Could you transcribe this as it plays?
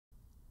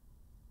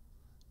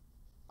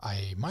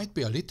I might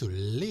be a little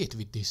late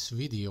with this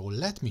video,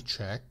 let me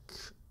check.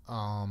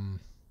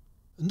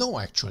 No,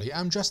 actually,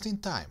 I'm just in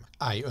time.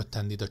 I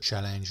attended a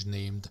challenge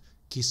named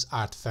Kiss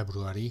Art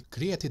February,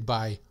 created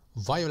by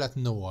Violette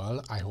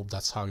Nouvel, I hope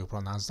that's how you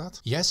pronounce that.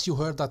 Yes, you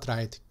heard that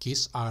right,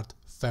 Kiss Art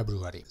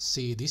February.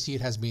 See, this year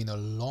has been a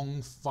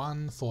long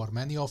fun for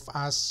many of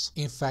us.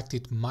 In fact,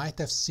 it might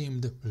have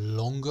seemed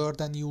longer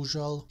than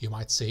usual. You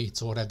might say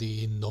it's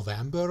already in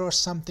November or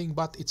something,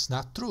 but it's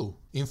not true.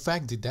 In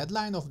fact, the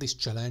deadline of this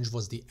challenge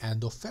was the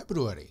end of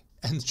February.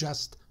 And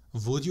just,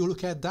 would you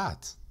look at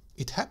that?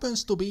 It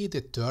happens to be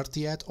the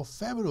 30th of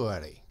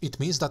February. It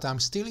means that I'm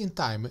still in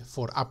time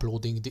for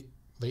uploading the...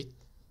 Wait.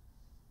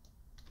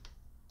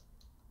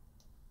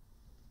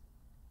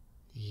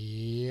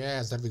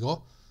 Yes, there we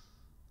go.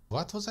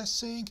 What was I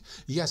saying?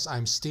 Yes,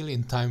 I'm still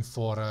in time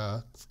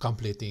for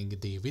completing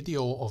the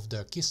video of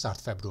the Kiss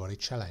Art February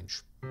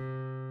challenge.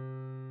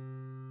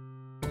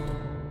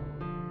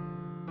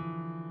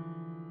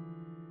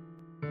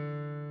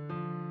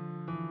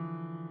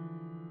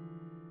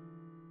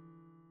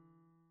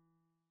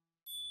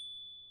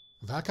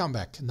 Welcome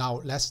back.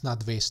 Now let's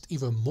not waste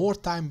even more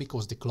time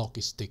because the clock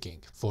is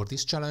ticking. For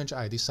this challenge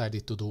I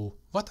decided to do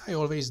what I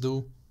always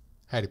do.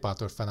 Harry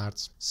Potter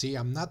fanarts. See,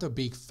 I'm not a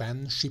big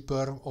fan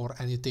shipper or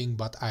anything,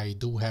 but I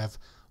do have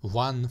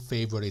one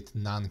favorite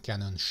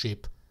non-canon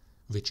ship,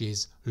 which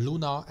is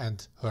Luna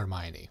and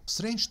Hermione.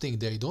 Strange thing,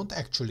 they don't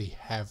actually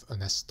have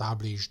an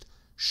established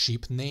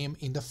ship name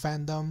in the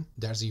fandom.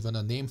 There's even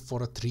a name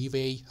for a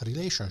three-way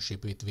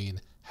relationship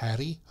between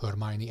Harry,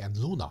 Hermione and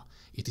Luna.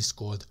 It is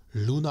called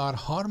Lunar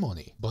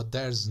Harmony, but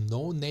there's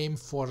no name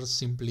for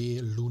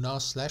simply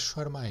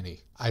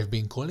Luna/Hermione. I've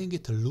been calling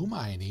it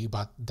Lumine,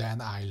 but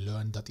then I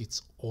learned that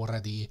it's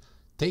already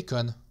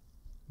taken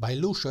by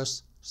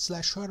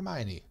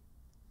Lucius/Hermione.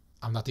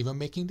 I'm not even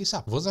making this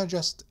up. Was I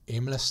just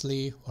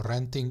aimlessly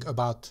ranting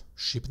about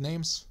ship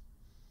names?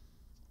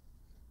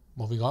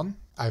 Moving on,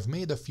 I've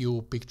made a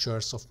few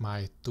pictures of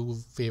my two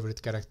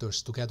favorite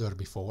characters together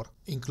before,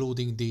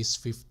 including these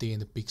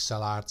 15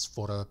 pixel arts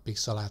for a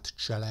pixel art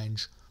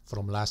challenge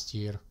from last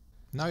year.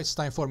 Now it's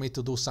time for me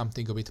to do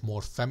something a bit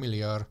more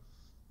familiar,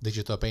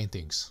 digital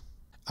paintings.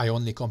 I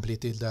only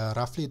completed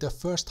roughly the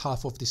first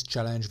half of this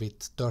challenge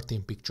with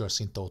 13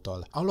 pictures in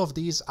total. All of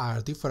these are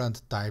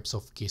different types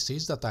of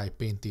kisses that I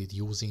painted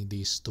using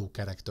these two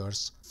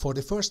characters. For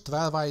the first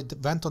 12 I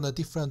went on a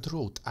different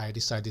route. I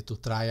decided to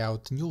try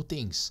out new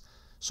things.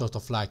 Sort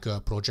of like a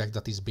project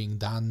that is being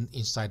done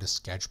inside a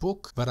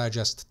sketchbook, where I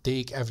just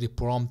take every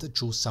prompt,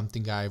 choose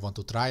something I want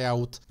to try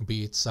out,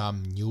 be it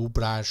some new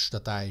brush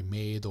that I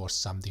made or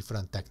some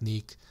different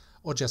technique,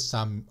 or just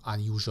some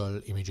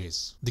unusual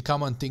images. The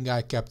common thing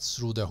I kept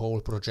through the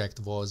whole project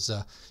was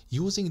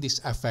using this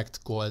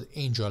effect called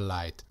angel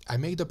light. I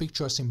make the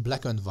pictures in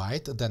black and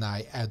white, then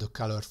I add a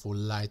colorful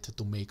light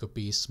to make a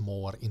piece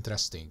more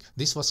interesting.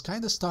 This was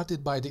kinda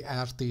started by the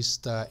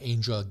artist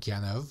Angel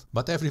Ganev,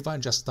 but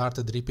everyone just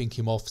started ripping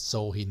him off,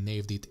 so he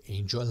named it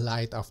Angel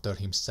Light after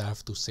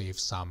himself to save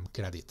some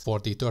credit. For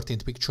the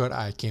 13th picture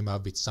I came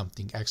up with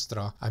something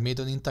extra. I made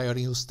an entire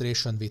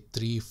illustration with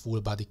 3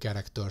 full body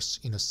characters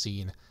in a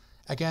scene.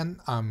 Again,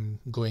 I'm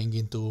going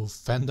into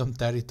fandom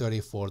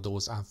territory for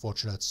those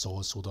unfortunate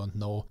souls who don't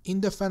know.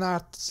 In the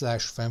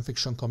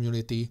fanart/fanfiction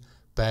community,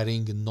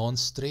 pairing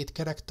non-straight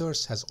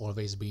characters has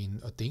always been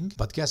a thing.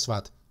 But guess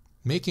what?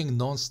 Making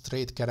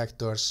non-straight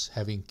characters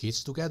having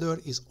kids together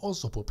is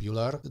also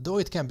popular, though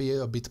it can be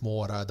a bit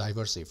more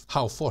diverse.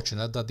 How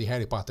fortunate that the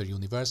Harry Potter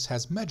universe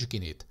has magic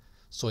in it.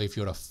 So if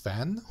you're a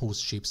fan whose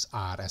ships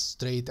are as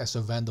straight as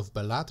a wand of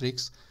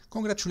Bellatrix,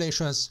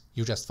 congratulations,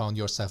 you just found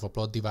yourself a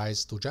plot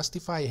device to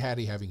justify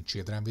Harry having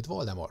children with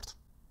Voldemort.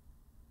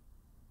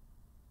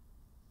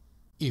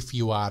 If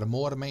you are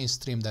more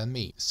mainstream than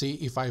me, see,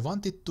 if I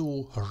wanted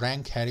to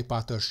rank Harry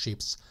Potter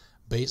ships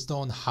based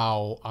on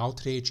how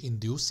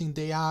outrage-inducing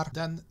they are,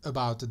 then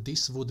about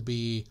this would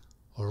be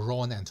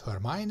Ron and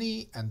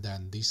Hermione, and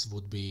then this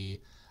would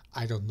be,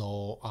 I don't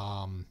know,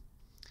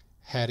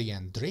 Harry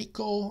and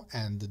Draco,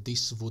 and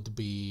this would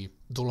be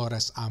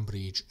Dolores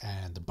Umbridge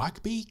and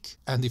Buckbeak.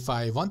 And if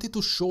I wanted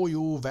to show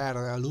you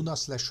where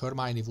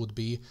Luna/Hermione would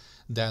be,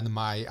 then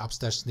my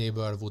upstairs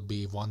neighbor would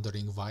be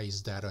wondering why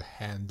is there a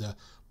hand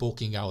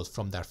poking out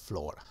from their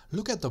floor.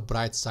 Look at the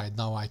bright side,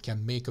 now I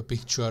can make a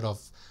picture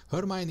of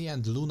Hermione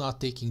and Luna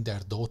taking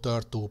their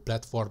daughter to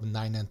platform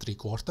 9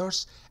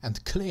 3/4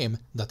 and claim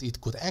that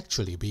it could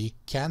actually be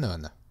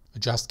canon.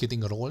 Just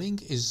Kidding Rowling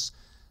is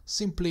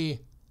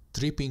simply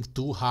tripping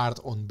too hard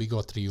on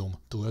bigotrium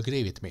to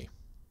agree with me.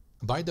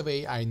 By the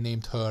way, I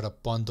named her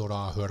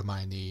Pandora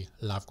Hermione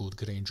Lovegood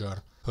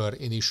Granger. Her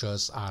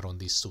initials are on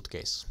this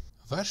suitcase.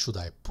 Where should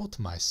I put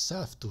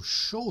myself to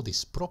show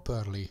this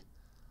properly?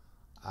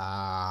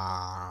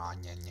 I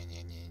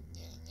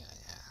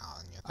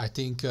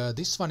think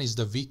this one is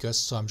the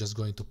weakest, so I'm just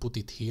going to put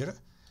it here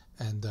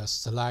and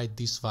slide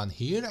this one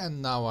here,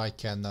 and now I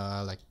can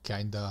like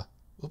kinda,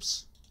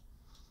 oops,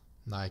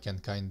 now I can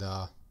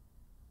kinda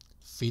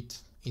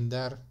fit in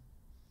there,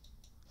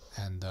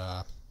 and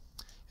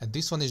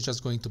this one is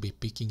just going to be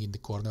peeking in the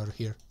corner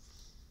here.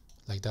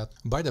 like that.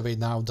 By the way,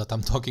 now that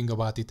I'm talking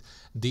about it,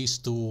 these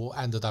two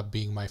ended up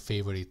being my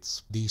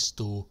favorites. These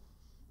two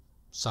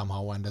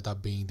somehow ended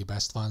up being the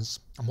best ones,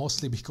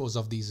 mostly because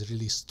of these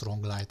really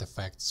strong light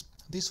effects.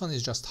 This one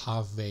is just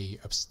halfway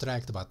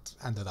abstract but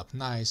ended up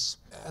nice,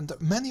 and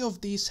many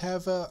of these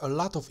have a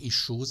lot of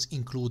issues,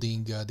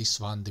 including this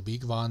one, the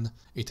big one.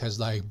 It has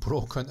like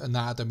broken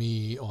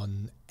anatomy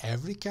on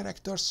every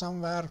character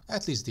somewhere.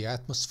 At least the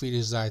atmosphere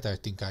is right. I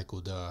think I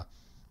could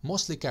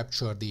mostly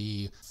capture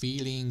the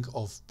feeling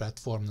of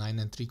platform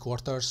 9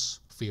 3/4.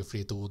 Feel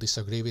free to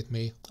disagree with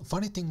me.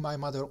 Funny thing, my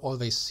mother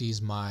always sees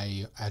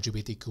my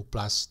LGBTQ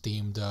plus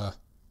themed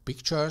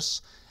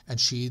pictures, and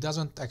she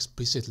doesn't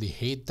explicitly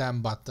hate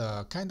them, but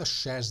kind of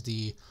shares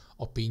the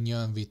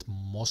opinion with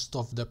most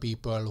of the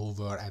people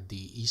who were at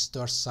the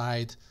Easter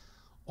side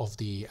of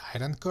the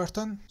Iron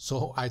Curtain.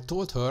 So I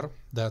told her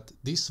that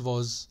this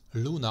was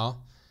Luna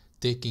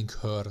taking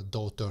her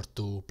daughter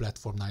to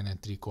platform 9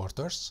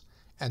 3/4,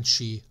 and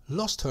she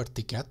lost her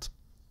ticket,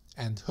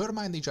 and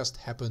Hermione just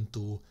happened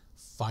to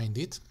find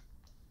it,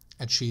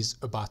 and she's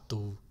about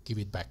to give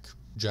it back.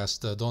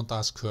 Just don't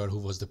ask her who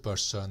was the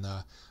person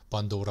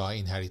Pandora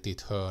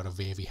inherited her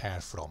wavy hair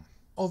from.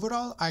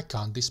 Overall, I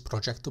count this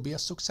project to be a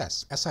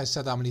success. As I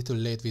said, I'm a little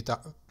late with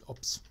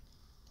oops.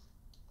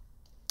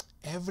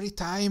 Every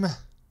time.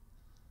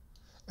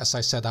 As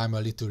I said, I'm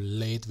a little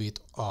late with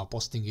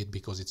posting it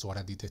because it's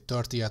already the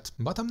 30th,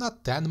 but I'm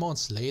not 10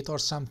 months late or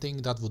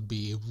something. That would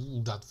be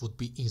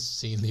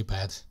insanely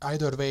bad.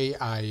 Either way,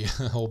 I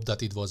hope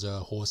that it was a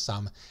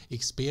wholesome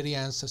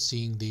experience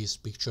seeing these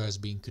pictures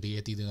being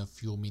created in a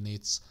few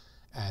minutes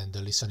and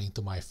listening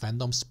to my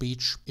fandom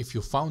speech. If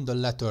you found the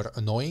letter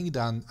annoying,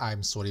 then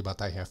I'm sorry,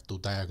 but I have to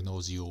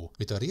diagnose you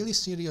with a really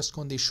serious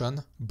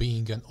condition,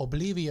 being an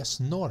oblivious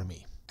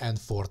normie. And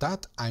for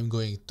that, I'm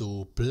going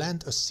to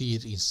plant a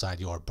seed inside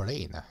your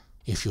brain.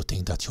 If you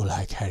think that you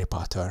like Harry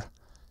Potter,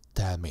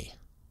 tell me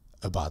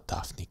about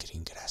Daphne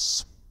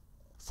Greengrass.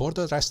 For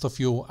the rest of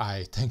you,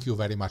 I thank you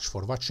very much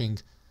for watching.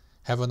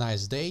 Have a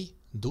nice day,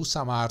 do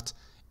some art,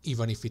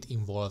 even if it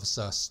involves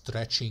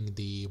stretching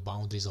the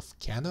boundaries of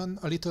canon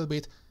a little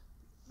bit,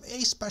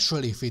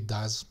 especially if it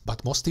does.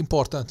 But most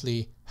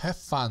importantly, have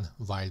fun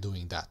while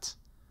doing that.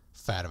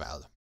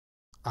 Farewell.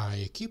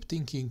 I keep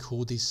thinking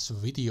who this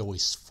video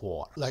is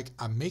for. Like,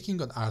 I'm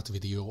making an art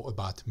video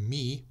about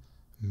me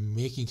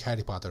making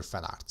Harry Potter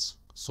fan arts.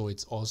 So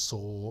it's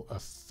also a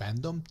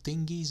fandom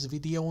thingies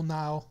video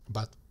now,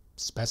 but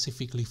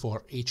specifically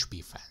for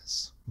HP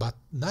fans. But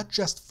not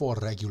just for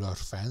regular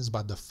fans,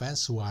 but the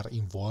fans who are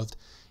involved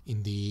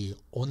in the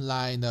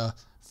online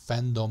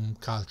fandom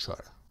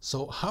culture.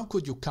 So how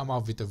could you come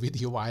up with a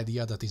video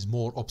idea that is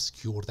more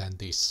obscure than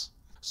this?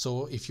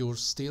 So if you're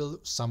still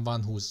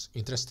someone who's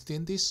interested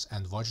in this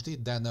and watched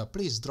it, then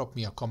please drop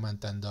me a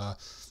comment, and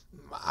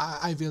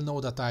I will know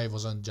that I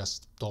wasn't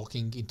just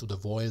talking into the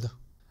void,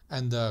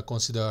 and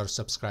consider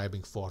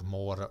subscribing for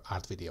more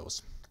art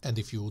videos. And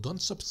if you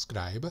don't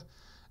subscribe,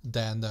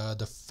 then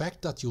the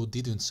fact that you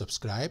didn't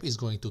subscribe is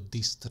going to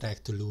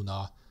distract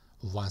Luna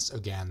once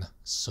again.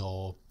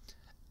 So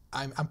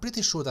I'm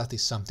pretty sure that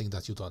is something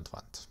that you don't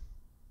want.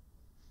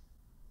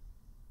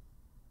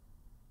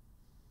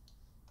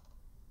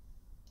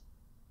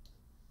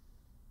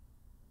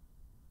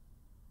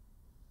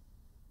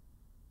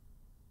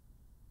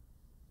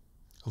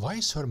 Why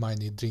is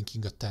Hermione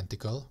drinking a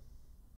tentacle?